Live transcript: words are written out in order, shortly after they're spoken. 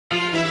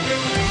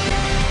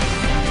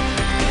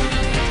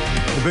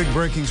The big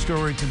breaking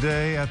story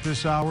today at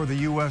this hour, the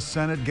U.S.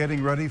 Senate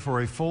getting ready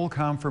for a full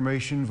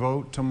confirmation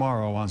vote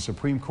tomorrow on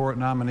Supreme Court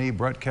nominee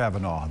Brett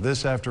Kavanaugh.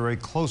 This after a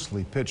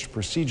closely pitched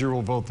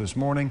procedural vote this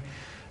morning.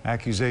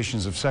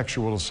 Accusations of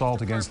sexual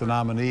assault against the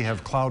nominee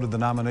have clouded the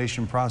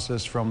nomination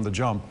process from the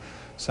jump.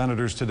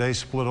 Senators today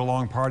split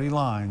along party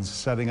lines,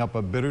 setting up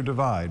a bitter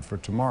divide for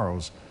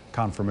tomorrow's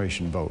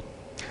confirmation vote.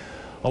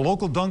 A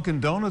local Dunkin'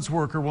 Donuts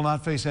worker will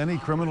not face any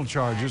criminal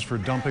charges for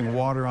dumping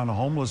water on a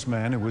homeless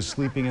man who was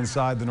sleeping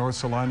inside the North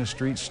Salina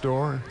Street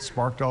store. It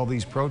sparked all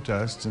these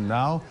protests, and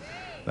now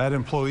that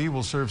employee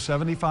will serve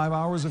 75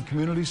 hours of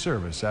community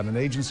service at an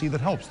agency that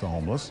helps the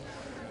homeless.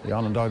 The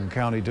Onondaga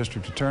County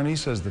District Attorney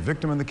says the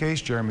victim in the case,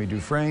 Jeremy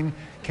Dufresne,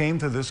 came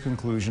to this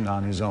conclusion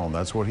on his own.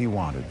 That's what he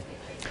wanted.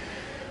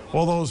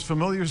 Well, those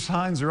familiar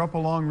signs are up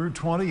along Route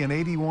 20 and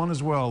 81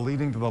 as well,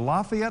 leading to the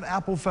Lafayette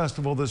Apple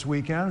Festival this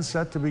weekend,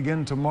 set to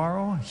begin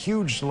tomorrow.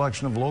 Huge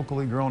selection of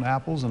locally grown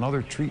apples and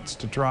other treats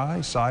to try,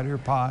 cider,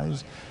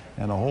 pies,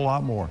 and a whole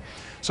lot more.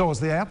 So it's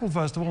the Apple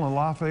Festival in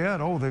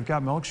Lafayette. Oh, they've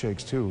got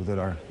milkshakes too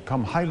that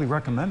come highly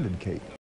recommended, Kate.